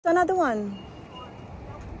Another one.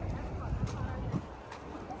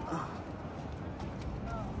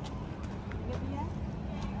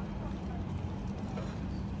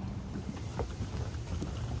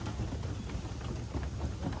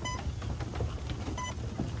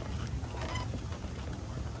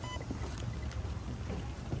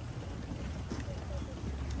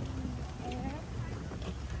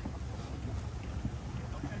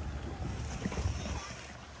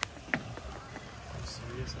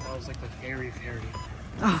 That was like the fairy.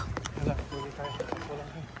 Oh.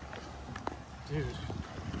 Dude.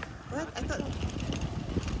 What? I thought...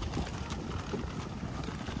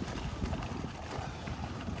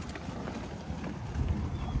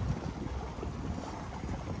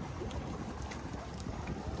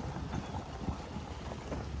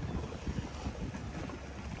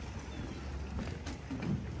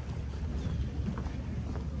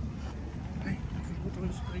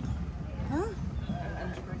 Huh?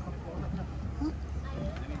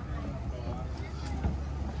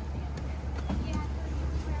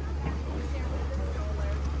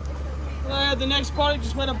 The next party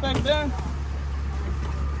just went up back there.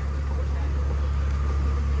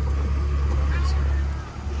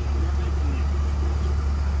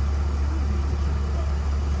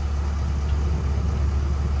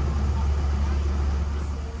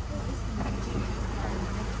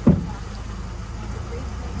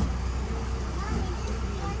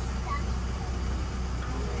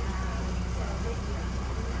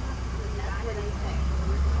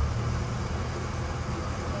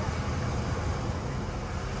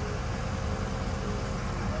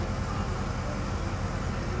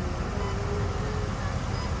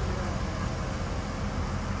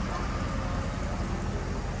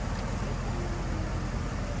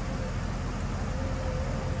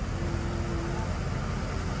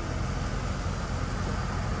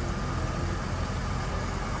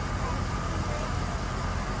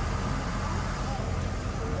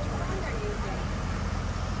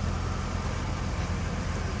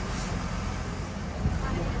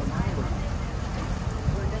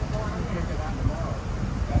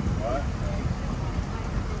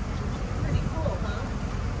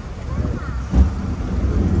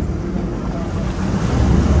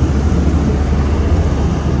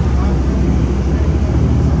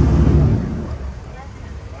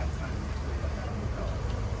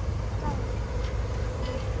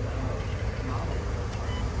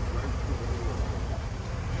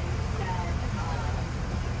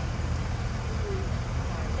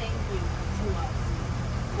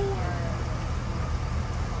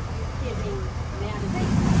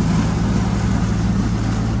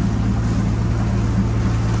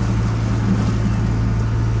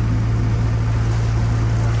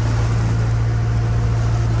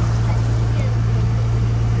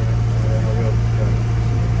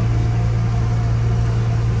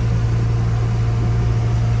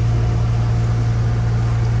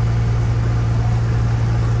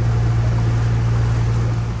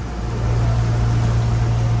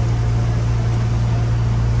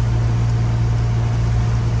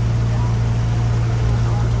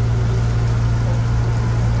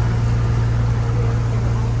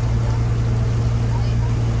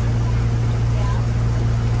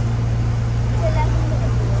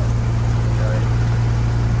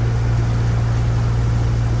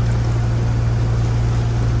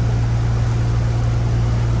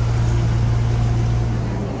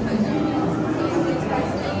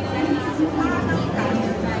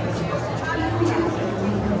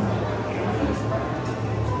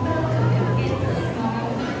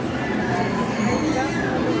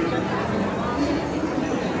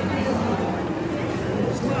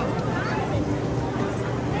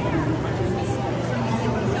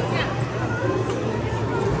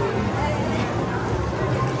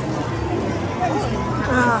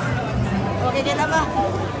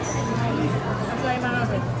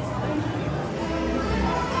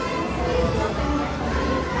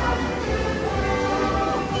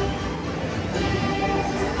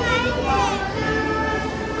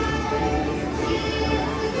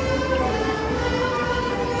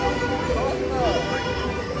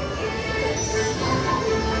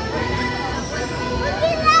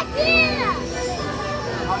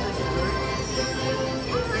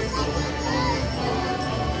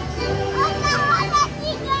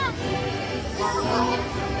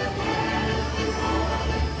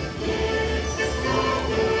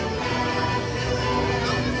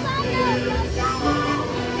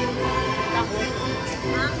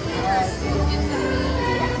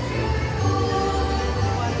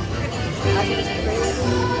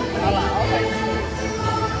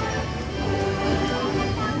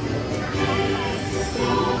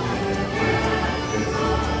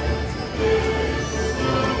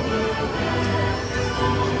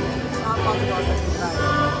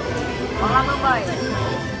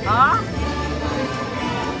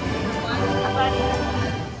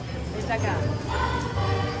 How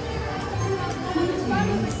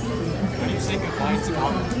do you say goodbye in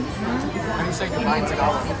Tagalog? How do you say goodbye in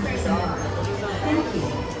Tagalog?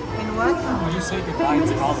 In what? How do you say goodbye in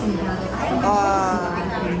Tagalog?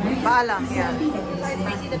 Paalam, yeah.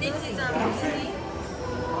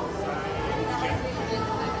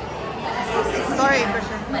 Sorry,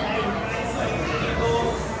 person.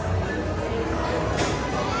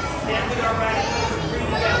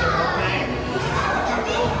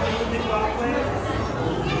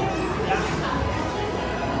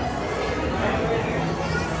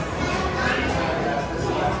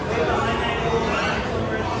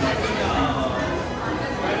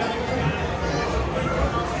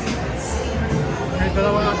 Kahit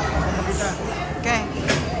dalawa lang. Makita. Okay.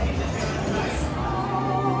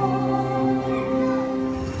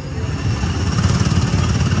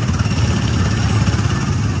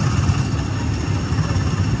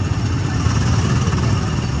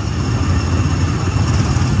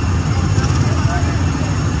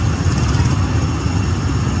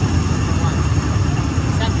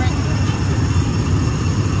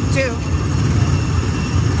 Two.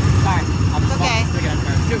 Sorry. It's okay.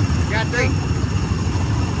 Two. You got three.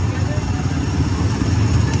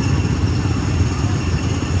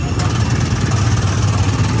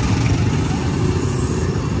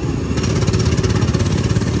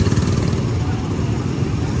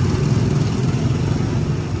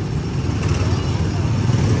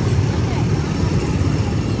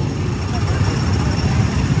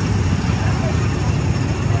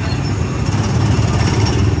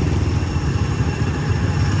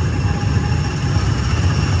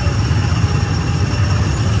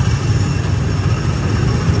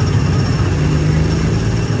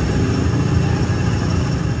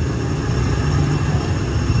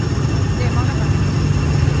 Hindi, mga ba?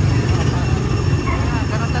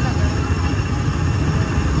 Ganun talaga.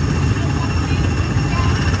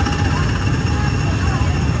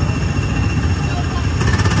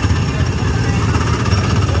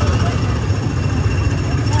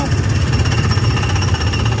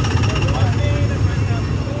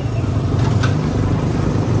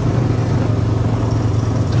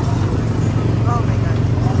 Oh my God.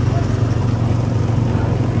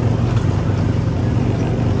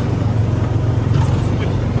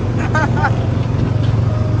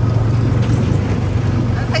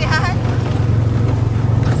 Ano ba yan?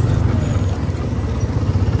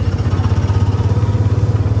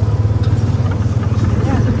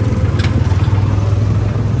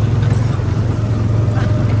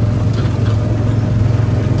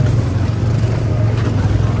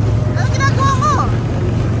 Ano ginagawa mo?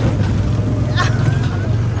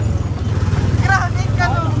 Grabe ka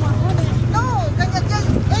no. No, ganyan dyan.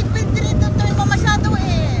 Eh, pwede rin ito yung masyado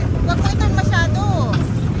eh. Huwag mo ito yung masyado.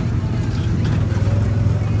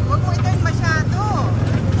 Huwag mo ito yung masyado.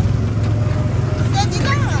 Steady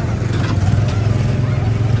lang.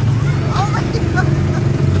 Oh my God.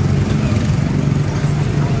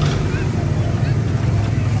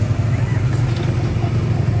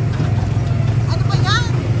 Ano ba yan?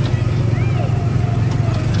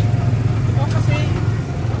 Ikaw kasi.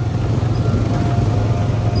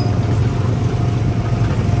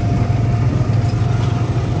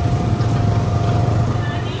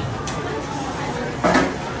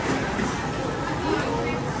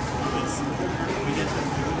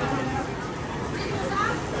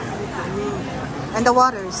 And the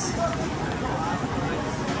waters.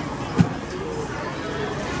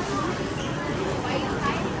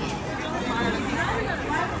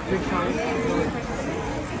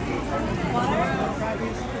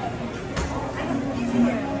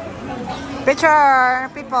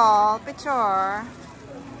 Picture, people, picture.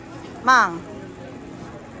 Mang.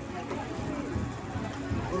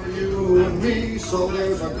 For you and me, so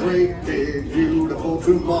there's a great big beautiful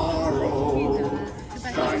tomorrow,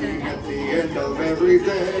 shining at the end of every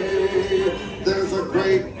day. There's a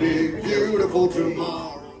great big beautiful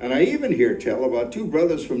tomorrow. And I even hear tell about two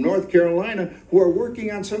brothers from North Carolina who are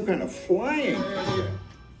working on some kind of flying.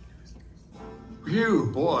 Phew,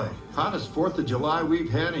 boy, hottest 4th of July we've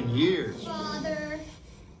had in years. Father.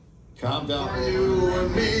 Calm down. For you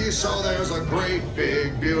and me, so there's a great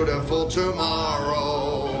big beautiful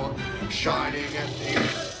tomorrow, shining at the end.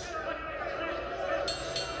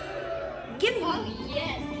 Give me one.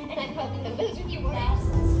 Yes, and I'm hoping the vision you were asked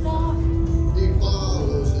to stop. He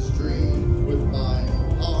follows his dream with my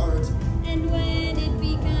heart. And when it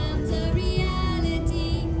becomes a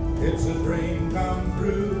reality, It's a dream come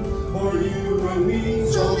true for you and me.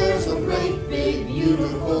 So there's a great big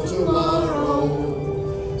beautiful tomorrow,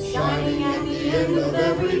 shining at the end of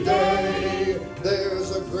every day.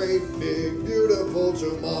 There's a great, big, beautiful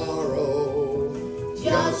tomorrow.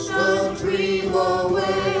 Just a dream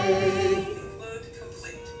away.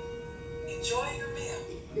 Enjoy your meal.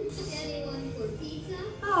 Anyone for pizza?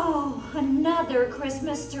 Oh, another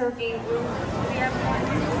Christmas turkey.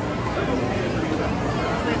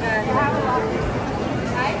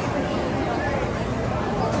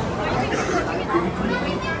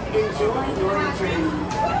 Enjoy your journey.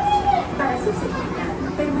 Para su seguridad,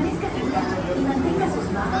 permanezca sentado y mantenga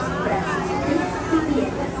sus manos, brazos, pies y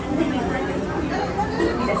piernas debido al vehículo. Y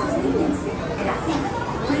cuida sus niños. Gracias.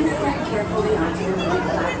 Please step carefully onto the road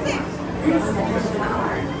platform. Then step into the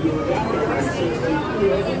car. Your safety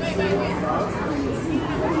will ensure at all times.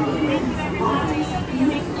 Always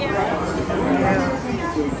use red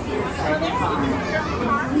messages inside the car.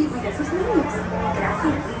 Y cuida sus niños.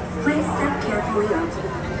 Gracias. Please step carefully onto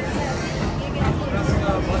the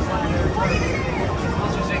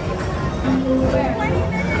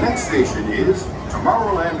Next station is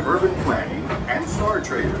Tomorrowland Urban Planning and Star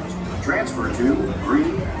Traders. Transfer to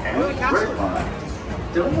green and red lines.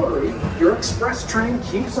 Don't worry, your express train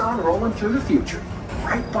keeps on rolling through the future,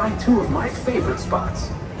 right by two of my favorite spots.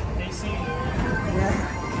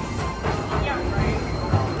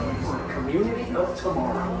 Community of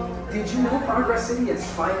Tomorrow. Did you know Progress City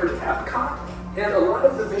inspired Epcot? And a lot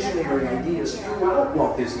of the visionary ideas throughout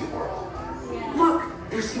Walt Disney World. Look,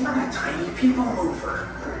 there's even a tiny people mover.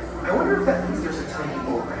 I wonder if that means there's a tiny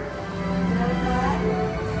boat ride.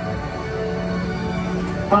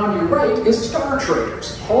 On your right is Star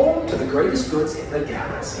Traders, home to the greatest goods in the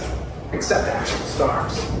galaxy. Except actual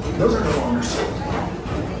stars. Those are no longer sold.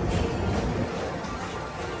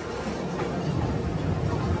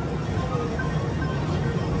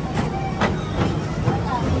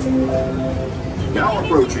 Now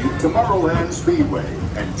approaching Tomorrowland Speedway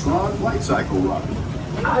and Tron Light Cycle Run.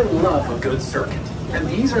 I love a good circuit, and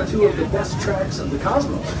these are two of the best tracks in the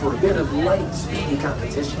cosmos for a bit of light, speedy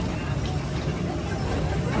competition.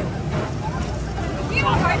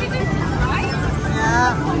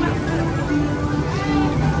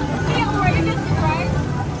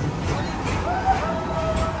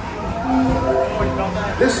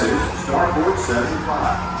 This is Starboard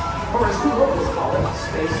 75. Or as we locals call it,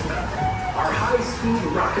 Space Mountain, our high-speed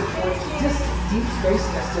rocket point to distant deep space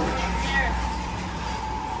destination.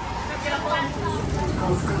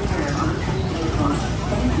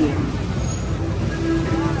 Thank you.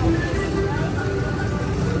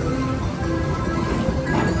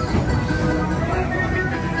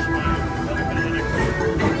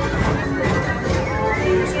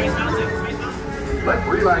 Let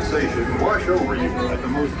relaxation wash over you at the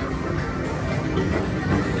most.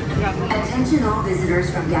 Attention all visitors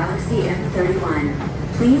from Galaxy M31.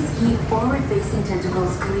 Please keep forward-facing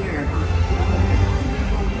tentacles clear.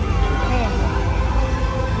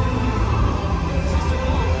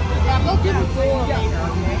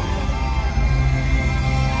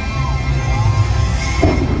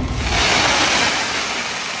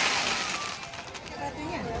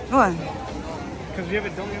 What? Because we have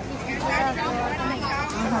it, don't we?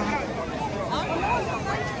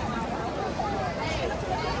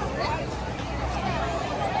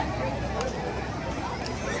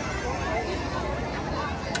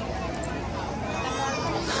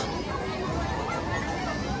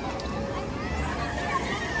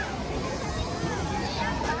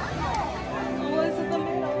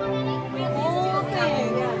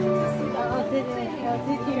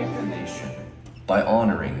 By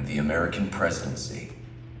honoring the American presidency.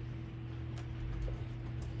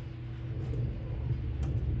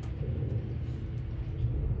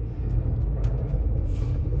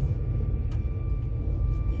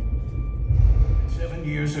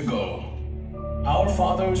 Years ago, our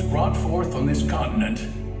fathers brought forth on this continent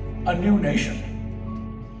a new nation,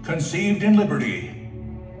 conceived in liberty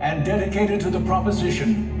and dedicated to the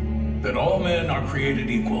proposition that all men are created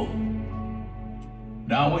equal.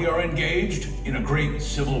 Now we are engaged in a great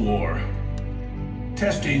civil war,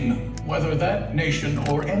 testing whether that nation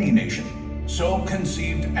or any nation, so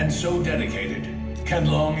conceived and so dedicated, can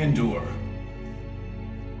long endure.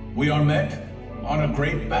 We are met on a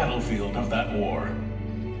great battlefield of that war.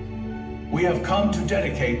 We have come to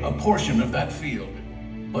dedicate a portion of that field,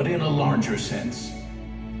 but in a larger sense.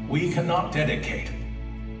 We cannot dedicate,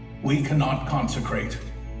 we cannot consecrate,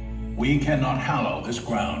 we cannot hallow this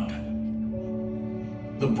ground.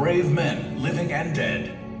 The brave men, living and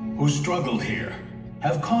dead, who struggled here,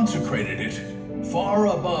 have consecrated it far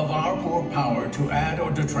above our poor power to add or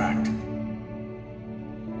detract.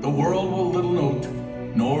 The world will little note,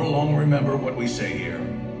 nor long remember what we say here,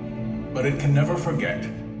 but it can never forget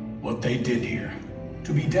what they did here.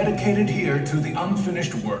 to be dedicated here to the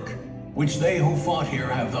unfinished work which they who fought here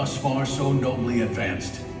have thus far so nobly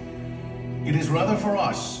advanced. It is rather for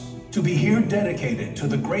us to be here dedicated to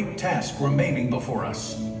the great task remaining before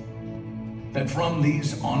us, that from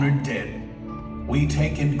these honored dead we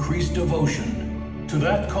take increased devotion to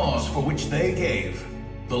that cause for which they gave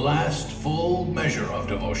the last full measure of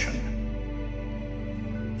devotion.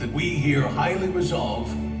 That we here highly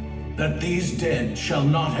resolve that these dead shall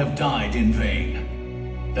not have died in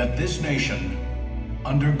vain, that this nation,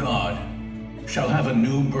 under God, shall have a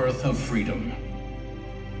new birth of freedom,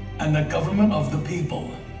 and the government of the people,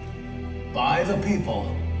 by the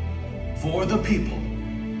people, for the people,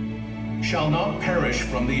 shall not perish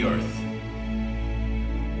from the earth.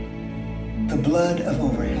 The blood of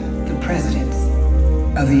over half the presidents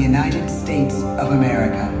of the United States of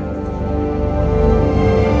America.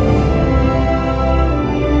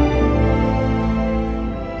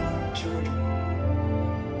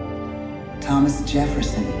 Thomas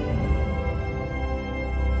Jefferson,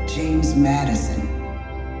 James Madison,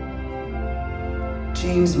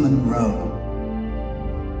 James Monroe,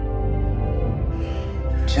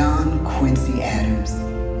 John Quincy Adams,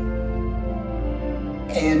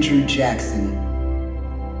 Andrew Jackson,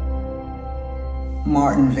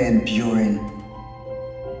 Martin Van Buren,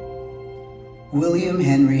 William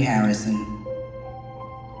Henry Harrison,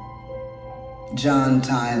 John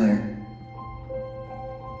Tyler,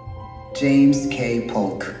 James K.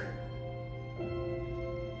 Polk,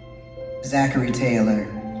 Zachary Taylor,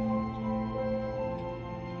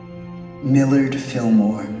 Millard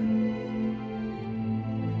Fillmore,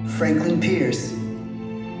 Franklin Pierce,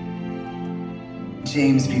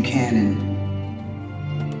 James Buchanan,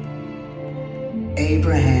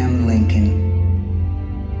 Abraham Lincoln,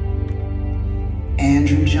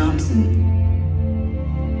 Andrew Johnson,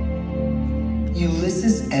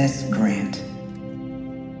 Ulysses S. Grant,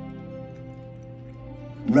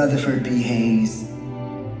 Rutherford B. Hayes,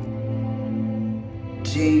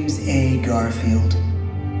 James A. Garfield,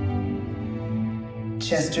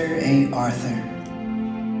 Chester A. Arthur,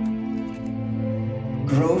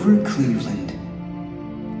 Grover Cleveland,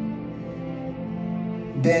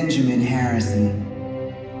 Benjamin Harrison,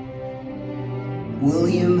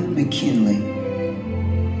 William McKinley,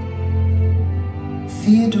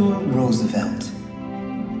 Theodore Roosevelt,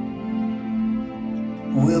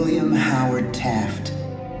 William Howard Taft,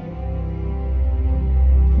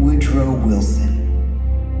 Woodrow Wilson,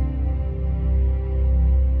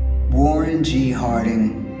 Warren G.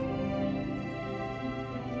 Harding,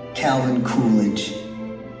 Calvin Coolidge,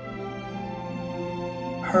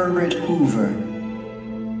 Herbert Hoover,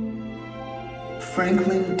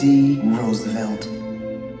 Franklin D. Roosevelt,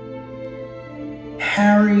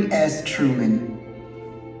 Harry S. Truman,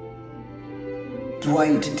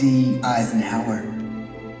 Dwight D. Eisenhower,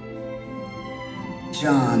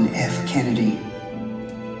 John F. Kennedy,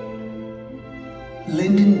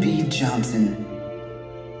 Lyndon B. Johnson,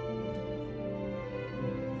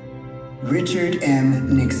 Richard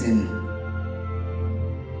M. Nixon,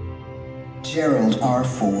 Gerald R.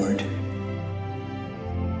 Ford,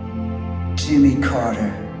 Jimmy Carter,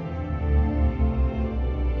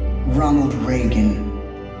 Ronald Reagan,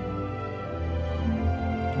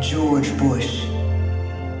 George Bush,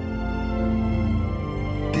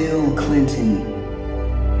 Bill Clinton,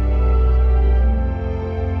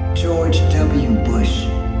 George W. Bush,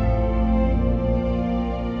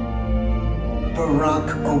 Barack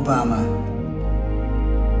Obama,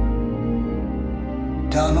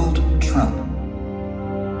 Donald Trump.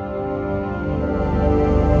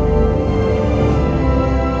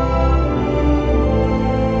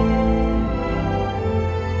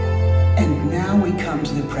 And now we come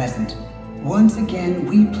to the present. Once again,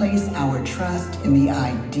 we place our trust in the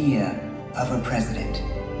idea of a president,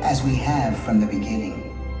 as we have from the beginning.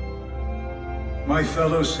 My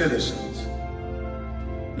fellow citizens,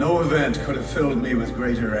 no event could have filled me with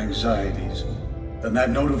greater anxieties than that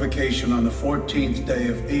notification on the 14th day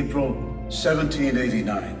of April,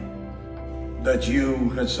 1789, that you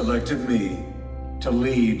had selected me to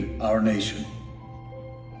lead our nation.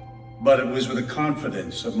 But it was with the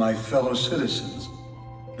confidence of my fellow citizens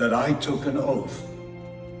that I took an oath.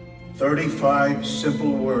 35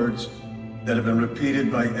 simple words that have been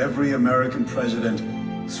repeated by every American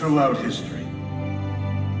president throughout history.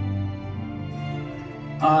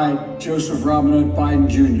 I, Joseph Robinette Biden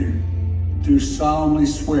Jr., do solemnly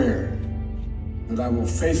swear that I will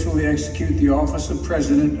faithfully execute the office of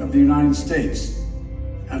President of the United States,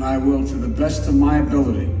 and I will, to the best of my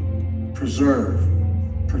ability, preserve,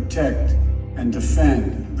 protect, and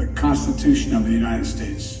defend the Constitution of the United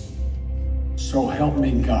States. So help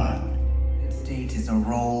me God. States is a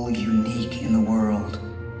role unique in the world,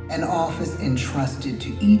 an office entrusted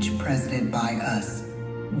to each president by us,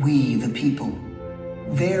 we the people.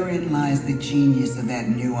 Therein lies the genius of that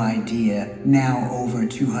new idea, now over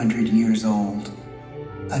 200 years old.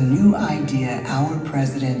 A new idea our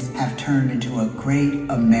presidents have turned into a great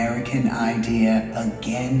American idea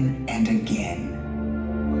again and again.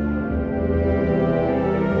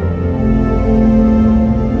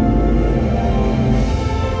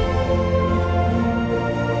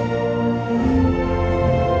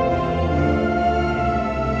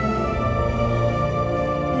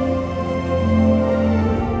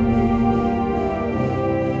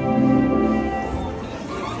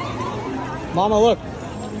 Mama, look.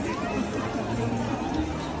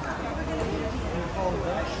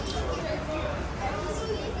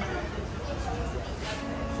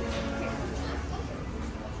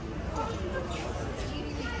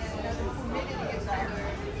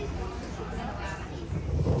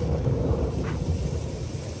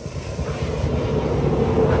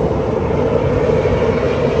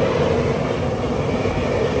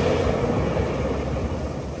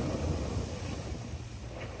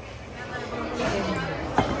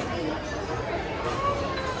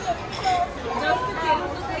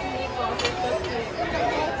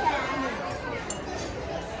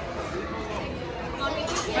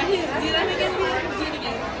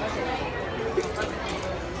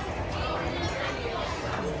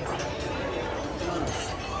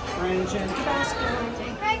 French and Tabasco.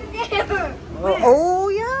 Right there. Oh,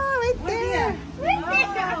 yeah, right there.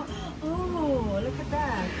 Right there. Oh, look at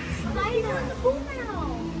that. Slide on the pool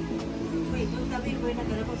now. Wait, yung tabi ko yung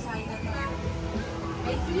nagalaw sa ina na.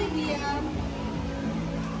 I see you, Liam.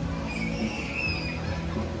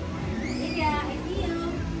 Lydia, I see you.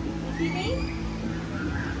 You see me?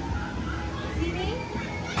 You see me?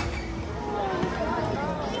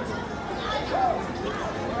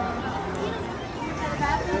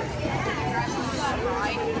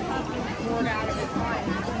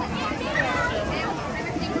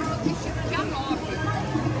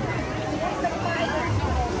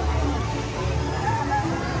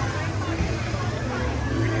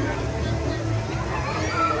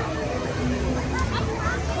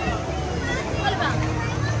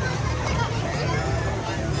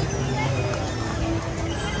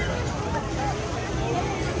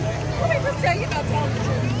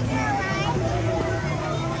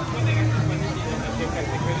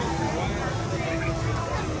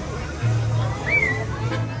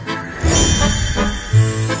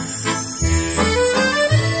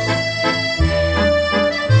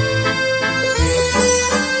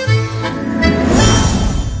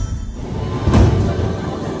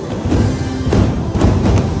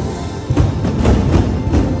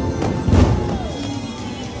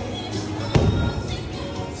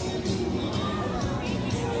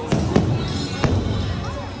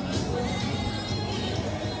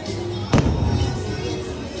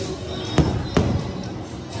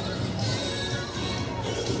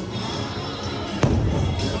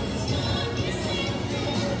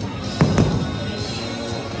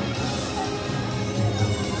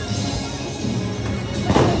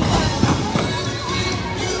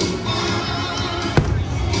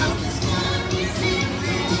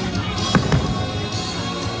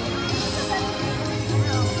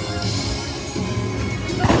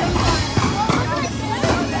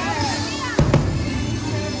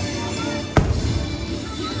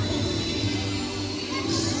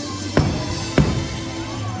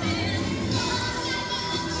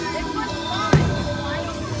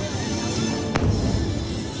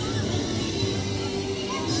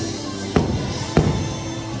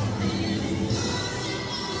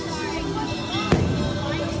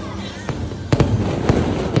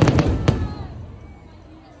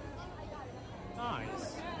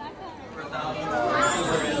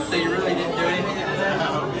 So you really didn't do anything to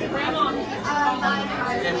that?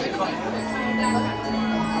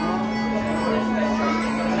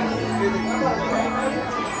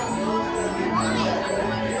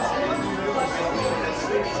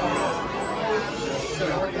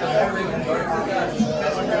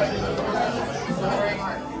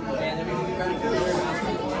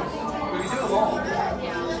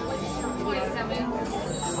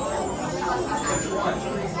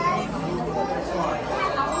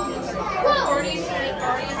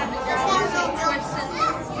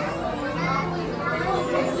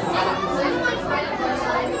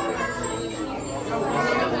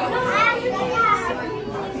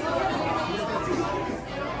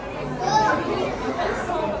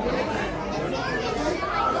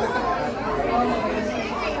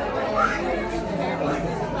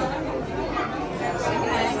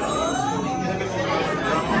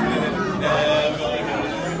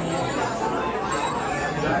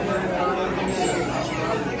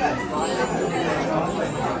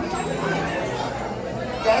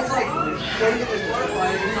 Makes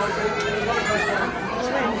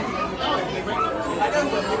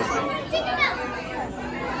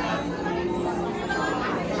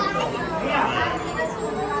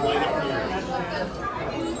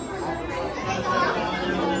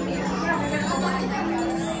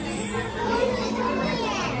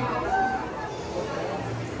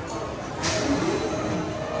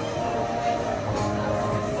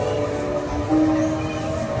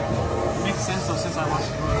sense though since I watched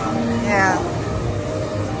it. Yeah.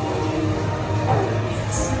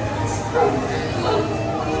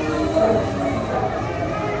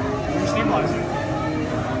 You're stabilizing.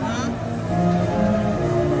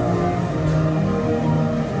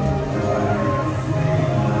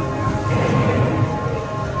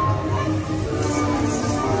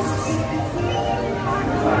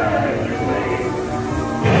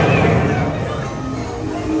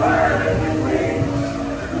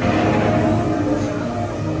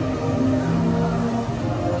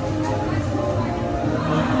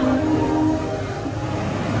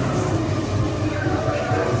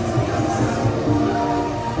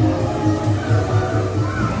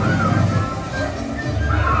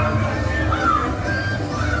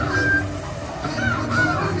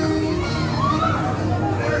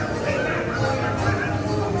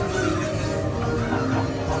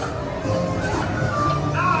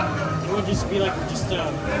 Just be like,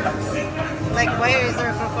 Like, why is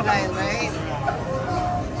there a crocodile, right?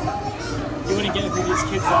 You wouldn't get it through these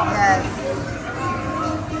kids off. Yes.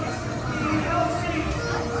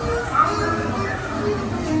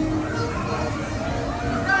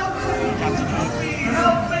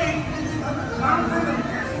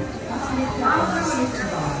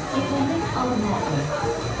 It will link our network.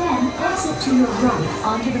 Then exit to your right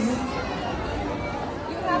onto the road.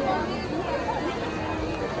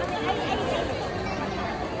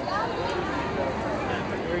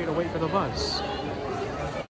 Ready to wait for the bus.